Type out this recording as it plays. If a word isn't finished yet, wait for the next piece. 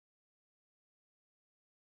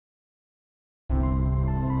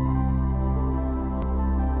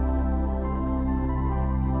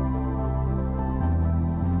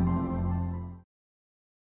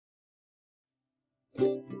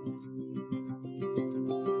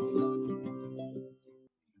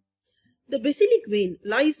The basilic vein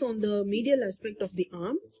lies on the medial aspect of the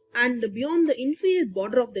arm, and beyond the inferior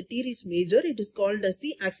border of the teres major it is called as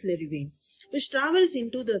the axillary vein, which travels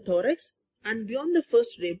into the thorax, and beyond the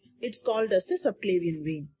first rib it's called as the subclavian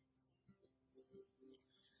vein.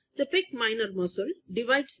 The pec minor muscle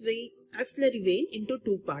divides the axillary vein into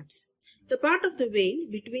two parts. The part of the vein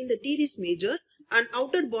between the teres major and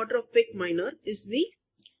outer border of pec minor is the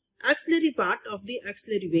axillary part of the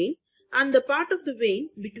axillary vein, and the part of the vein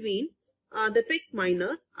between the pec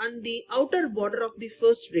minor and the outer border of the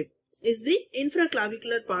first rib is the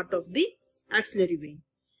infraclavicular part of the axillary vein.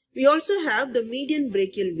 We also have the median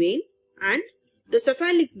brachial vein and the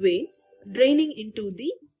cephalic vein draining into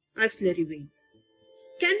the axillary vein.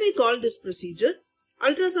 Can we call this procedure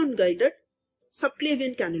ultrasound guided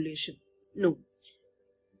subclavian cannulation? No.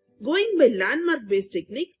 Going by landmark based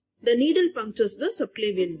technique, the needle punctures the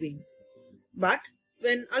subclavian vein. But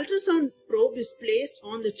when ultrasound probe is placed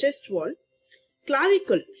on the chest wall,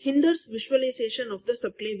 clavicle hinders visualization of the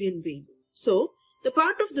subclavian vein. So, the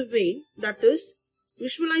part of the vein that is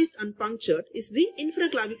visualized and punctured is the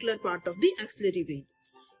infraclavicular part of the axillary vein.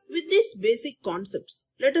 With these basic concepts,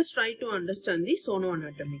 let us try to understand the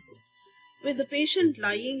sonoanatomy. With the patient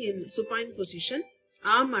lying in supine position,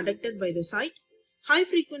 arm adducted by the side, high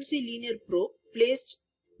frequency linear probe placed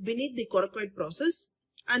beneath the coracoid process,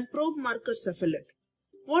 and probe marker cephalad.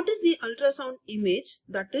 What is the ultrasound image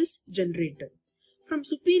that is generated? From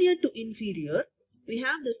superior to inferior, we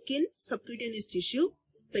have the skin, subcutaneous tissue,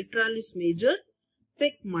 pectoralis major,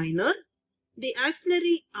 pec minor, the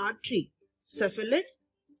axillary artery, cephalad,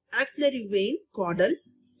 axillary vein, caudal.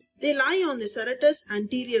 They lie on the serratus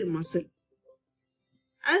anterior muscle.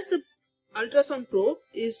 As the ultrasound probe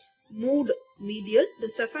is moved medial, the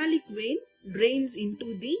cephalic vein drains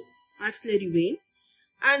into the axillary vein,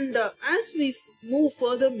 and as we move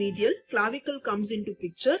further medial, clavicle comes into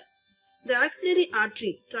picture. The axillary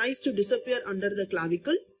artery tries to disappear under the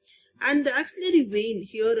clavicle, and the axillary vein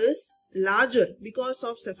here is larger because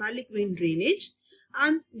of cephalic vein drainage,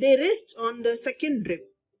 and they rest on the second rib.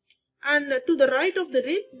 And to the right of the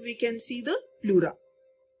rib we can see the pleura.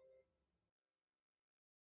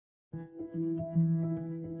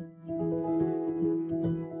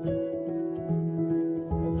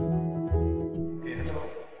 Okay, hello.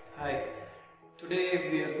 Hi. Today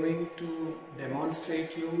we are going to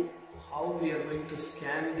demonstrate you how we are going to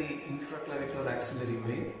scan the infraclavicular axillary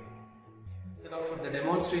vein. So now for the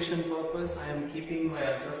demonstration purpose, I am keeping my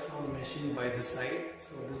ultrasound machine by the side.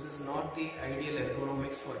 So this is not the ideal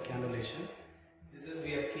ergonomics for cannulation. This is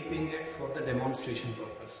we are keeping it for the demonstration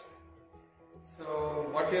purpose. So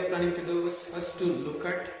what we are planning to do is first to look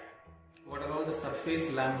at what are all the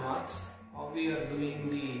surface landmarks, how we are doing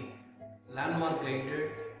the landmark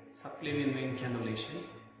guided subclavian vein cannulation,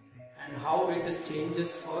 and how it is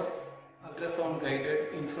changes for ultrasound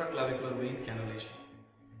guided infraclavicular vein cannulation.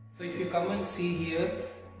 So if you come and see here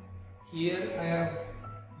I have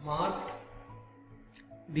marked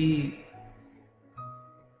the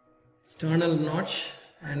sternal notch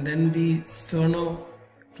and then the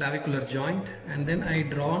sternoclavicular joint, and then I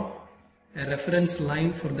draw a reference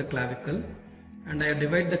line for the clavicle, and I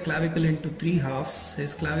divide the clavicle into three halves.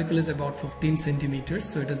 His clavicle is about 15 centimeters,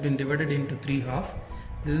 so it has been divided into three halves.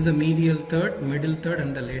 This is the medial third, middle third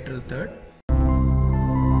and the lateral third.